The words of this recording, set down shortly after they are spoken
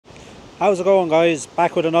How's it going, guys?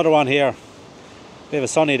 Back with another one here. Bit of a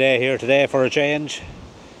sunny day here today for a change,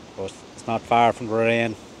 but it's not far from the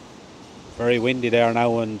rain. Very windy there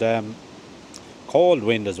now, and cold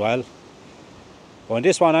wind as well. But in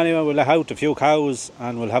this one anyway, we'll let out a few cows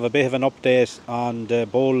and we'll have a bit of an update on the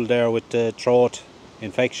bull there with the throat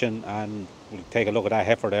infection, and we'll take a look at that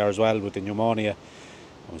heifer there as well with the pneumonia,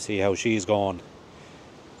 and we'll see how she's going.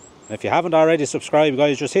 If you haven't already subscribed,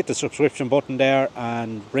 guys, just hit the subscription button there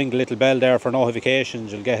and ring the little bell there for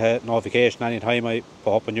notifications. You'll get a notification anytime I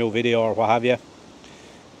put up a new video or what have you.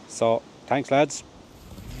 So, thanks, lads.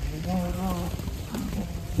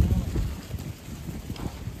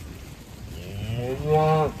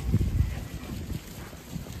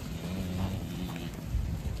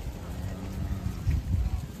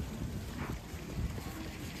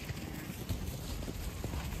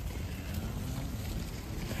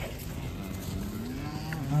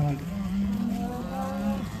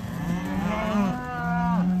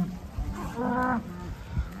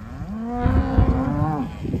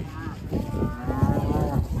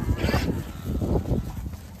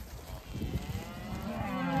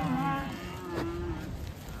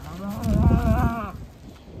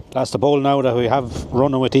 That's the bull now that we have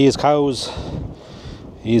running with these cows.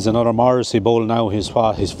 He's another Morrissey bull now. He's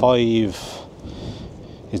what? He's 5.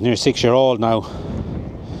 He's near 6-year-old now.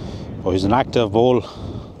 But he's an active bull.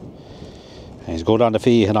 And he's good on the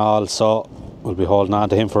feet and all, so we'll be holding on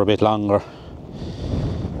to him for a bit longer.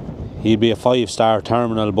 He'd be a 5-star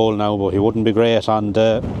terminal bull now, but he wouldn't be great on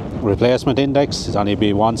the replacement index. He'd only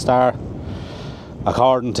be 1-star,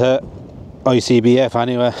 according to ICBF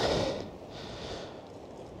anyway.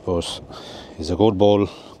 But he's a good bull,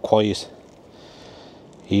 quiet,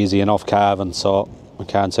 easy enough calving, so I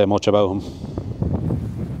can't say much about him.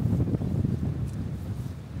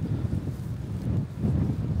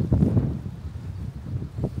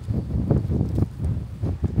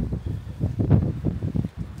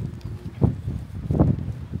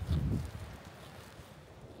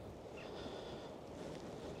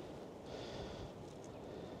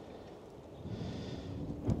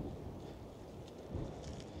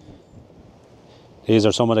 These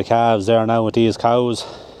are some of the calves there now with these cows.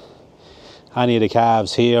 Any of the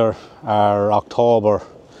calves here are October,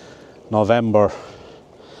 November,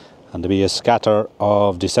 and there'll be a scatter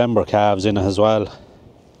of December calves in it as well.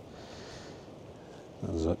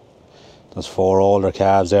 There's 4 older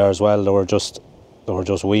calves there as well. They were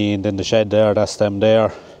just weaned in the shed there. That's them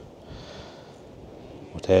there.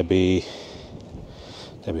 But they'd be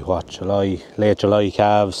what, July, late July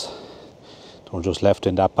calves. They were just left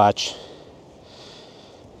in that batch.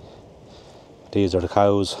 These are the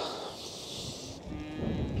cows.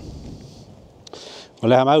 We'll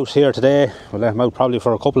let them out here today. We'll let them out probably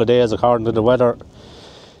for a couple of days according to the weather.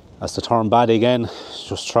 As to turn bad again,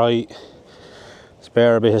 just try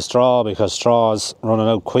spare a bit of straw, because straw is running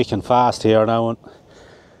out quick and fast here now, and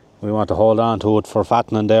we want to hold on to it for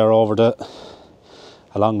fattening there along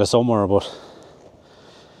the summer. But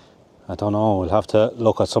I don't know, we'll have to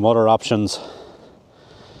look at some other options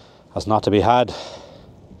as not to be had.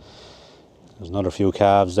 There's another few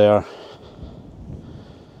calves there.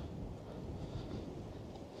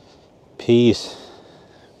 Peat,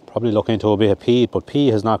 probably look into a bit of peat, but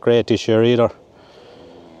peat is not great this year either.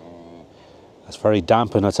 It's very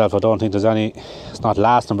damp in itself. I don't think it's not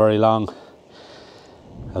lasting very long.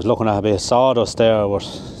 I was looking at a bit of sawdust there, but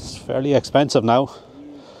it's fairly expensive now.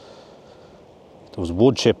 There was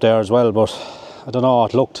wood chip there as well, but I don't know,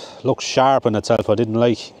 it looked sharp in itself.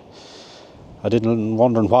 I didn't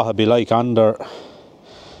wondering what it'd be like on their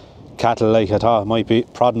cattle. Like, I thought it might be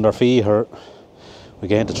prodding their feet, or we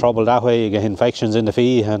get into trouble that way. You get infections in the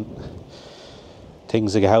feet and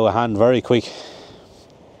things that get out of hand very quick.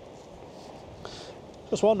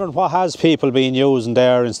 Just wondering what has people been using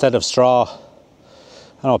there instead of straw.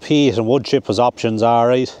 I know peat and wood chip as options,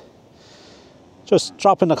 alright. Just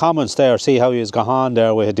drop in the comments there, see how you've gone on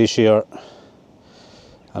there with it this year.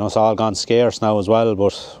 I know it's all gone scarce now as well,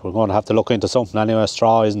 but we're going to have to look into something anyway.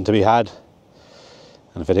 Straw isn't to be had,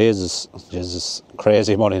 and if it is, it's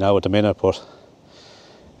crazy money now at the minute. But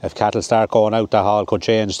if cattle start going out, that all could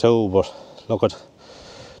change too. But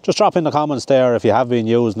just drop in the comments there if you have been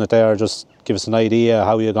using it there. Just give us an idea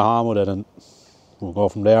how you go on with it, and we'll go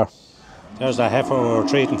from there. There's that heifer we're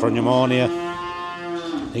treating for pneumonia.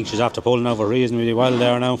 I think she's after pulling over reasonably well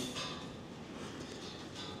there now.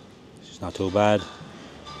 She's not too bad.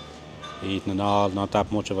 Eating and all, not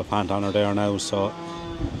that much of a pant on her there now, so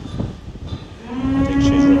I think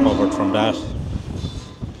she's recovered from that.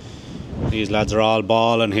 These lads are all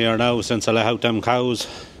bawling here now since I let out them cows.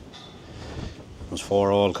 There's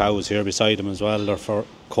 4 old cows here beside them as well. They're for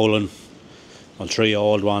culling. well, 3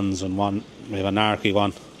 old ones and one, we have a narky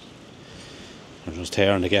one. We're just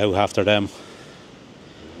tearing the gout after them.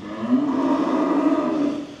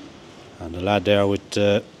 And the lad there with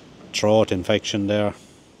throat infection there.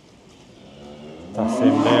 That's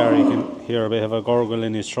him there, you can hear a bit of a gurgle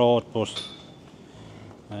in his throat, but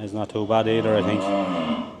he's not too bad either, I think.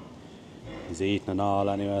 He's eating and all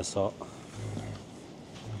anyway, so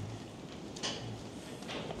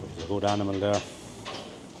he's a good animal there.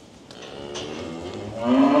 I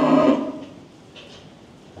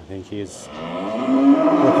think he's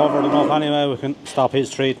recovered enough anyway, we can stop his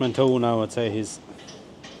treatment too now. I'd say he's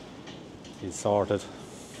sorted.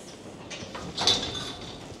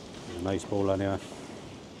 A nice bull anyway.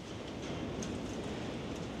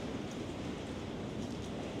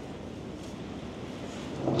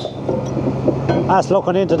 That's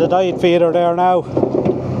looking into the diet feeder there now.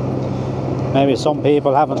 Maybe some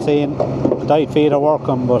people haven't seen the diet feeder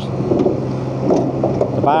working, but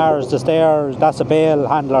the bars, the stairs, that's a bale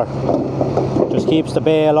handler. Just keeps the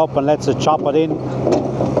bale up and lets it chop it in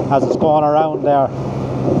as it's going around there.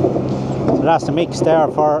 So that's the mix there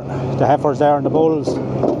for the heifers there and the bulls.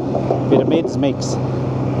 Bit of mids mix.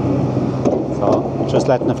 So just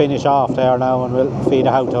letting it finish off there now, and we'll feed it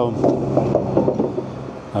out to them.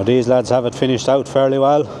 Now these lads have it finished out fairly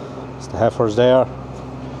well. It's the heifers there.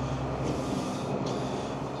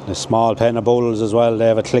 The small pen of bulls as well, they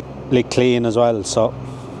have it licked clean as well, so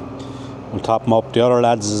we'll top them up. The other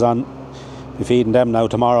lads is on, be feeding them now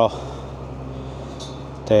tomorrow.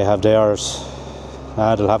 They have theirs.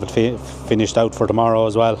 They'll have it finished out for tomorrow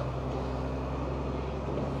as well.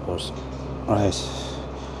 But, right,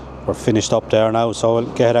 we're finished up there now, so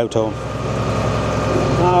we'll get it out to them.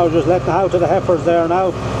 Now just letting it out to the heifers there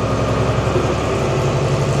now.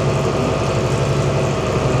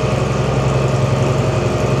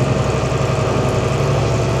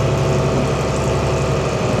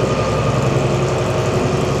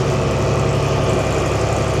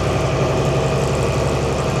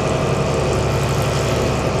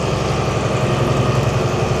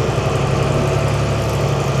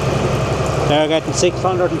 They're getting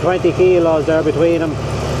 620 kilos there between them.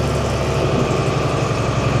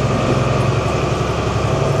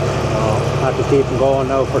 Have to keep them going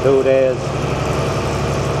now for 2 days.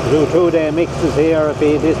 Do 2-day mixes here,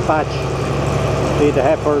 feed this batch, feed the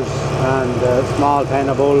heifers and a small pen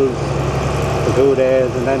of bulls for 2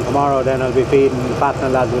 days, and then tomorrow then I'll be feeding the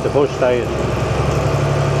fattening lads with the push diet.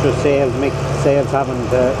 Just saves having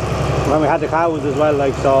to, when we had the cows as well,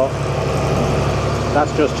 like, so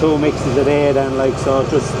that's just 2 mixes a day then, like, so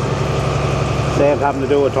just saved having to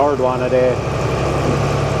do a 3rd one a day.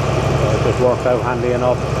 So it just worked out handy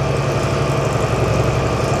enough.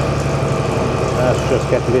 Let's just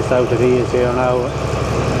get this out of these here now.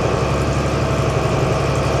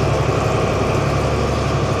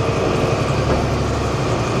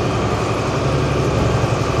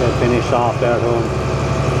 Get finished off there at home.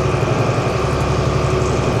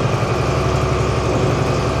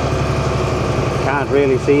 Can't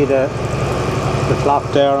really see the clock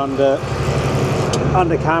there on the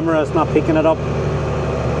camera. It's not picking it up.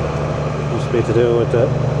 Must be to do with the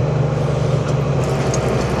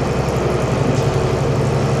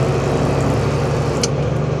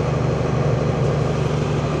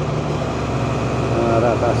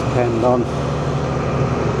that's pen done.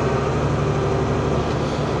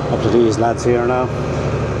 Up to these lads here now.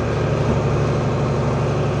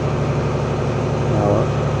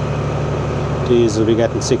 Now these will be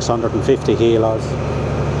getting 650 kilos.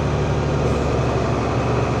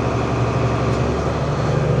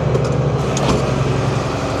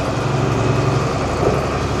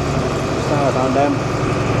 Start on them.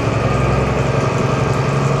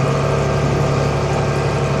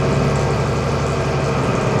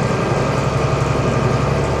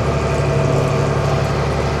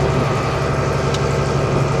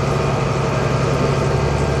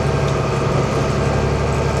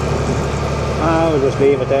 We'll just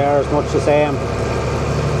leave it there, it's much the same.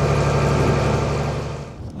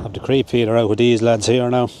 Have the creep feeder out with these lads here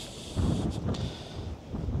now.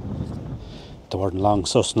 They weren't long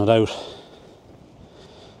sussing it out.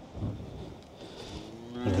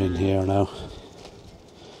 They're in here now.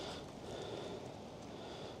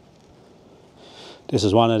 This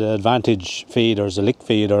is one of the advantage feeders, a lick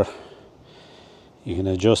feeder. You can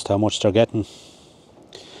adjust how much they're getting.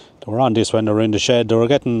 They were on this when they were in the shed. They were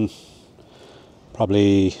getting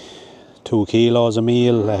probably 2 kilos a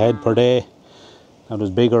meal a head per day. Now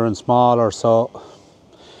there's bigger and smaller, so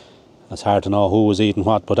it's hard to know who was eating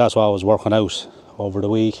what, but that's what I was working out over the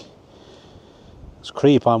week. There's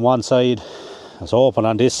creep on one side, it's open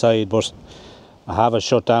on this side, but I have it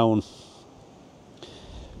shut down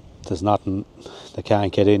there's nothing, they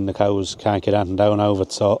can't get in, the cows can't get anything down out of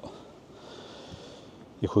it, so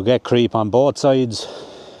you could get creep on both sides,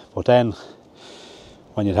 but then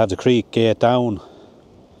when you'd have the creek gate down,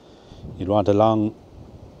 you'd want a long,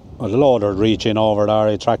 well, the loader would reach in over there,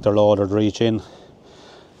 a tractor loader would reach in.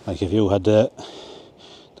 Like if you had the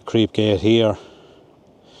creep gate here,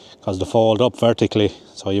 because they fold up vertically,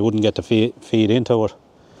 so you wouldn't get to feed into it.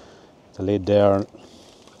 The lid there.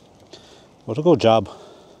 But a good job.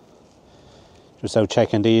 Just out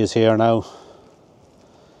checking these here now.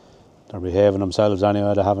 They're behaving themselves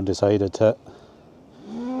anyway, they haven't decided to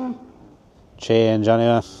change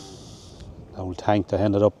anyway. The old tank that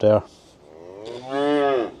ended up there.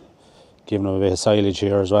 Giving them a bit of silage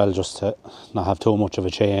here as well, just to not have too much of a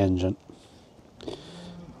change, and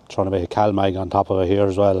throwing a bit of calmag on top of it here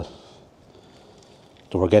as well.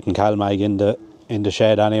 They were getting calmag in the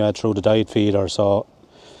shed anyway through the diet feeder, so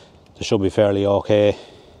they should be fairly okay.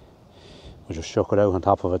 We just shook it out on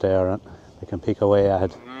top of it there and they can pick away at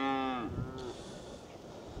it.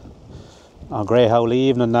 On grey howl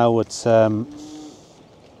evening now, it's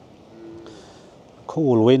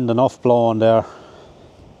cool wind enough blowing there.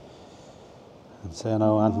 And so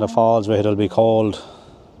now Anthony the falls with it'll be cold.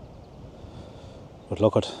 But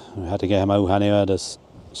look at, we had to get him out anyway, this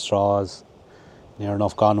straw's near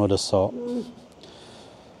enough gone with us, so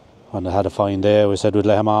when they had a fine day we said we'd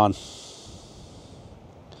let him on.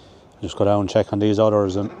 Just go down and check on these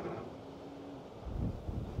others and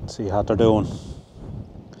see how they're doing.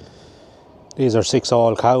 These are 6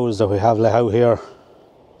 all cows that we have let out here.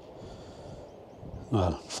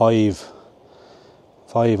 Well, five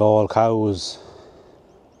all cows.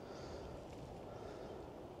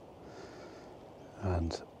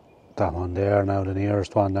 And that one there now, the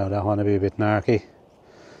nearest one now, that one will be a bit narky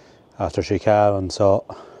after she calving, so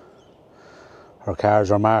her calves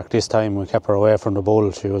were marked this time. We kept her away from the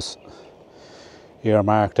bull. She was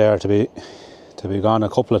earmarked there to be gone a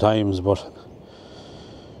couple of times, but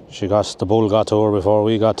the bull got to her before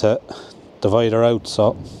we got to divide her out,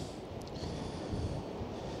 so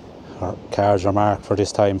her calves are marked for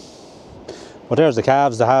this time. But there's the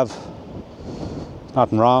calves they have.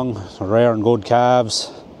 Nothing wrong, they're rare and good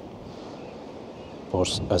calves.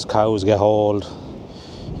 But as cows get old,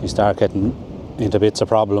 you start getting into bits of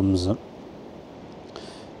problems.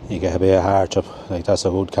 You get a bit of hardship. Like that's a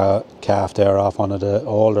good calf there off one of the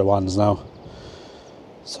older ones now.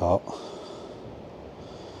 So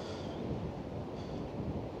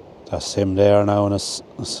that's him there now, and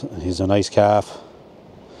he's a nice calf.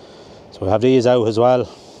 So we have these out as well.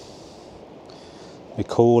 Be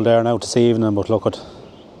cool there now this evening, but look at,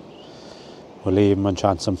 we'll leave him and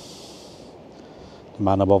chance him. The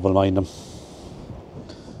man above will mind him.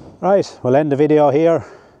 Right, we'll end the video here.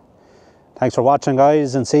 Thanks for watching,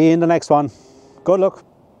 guys, and see you in the next one. Good luck.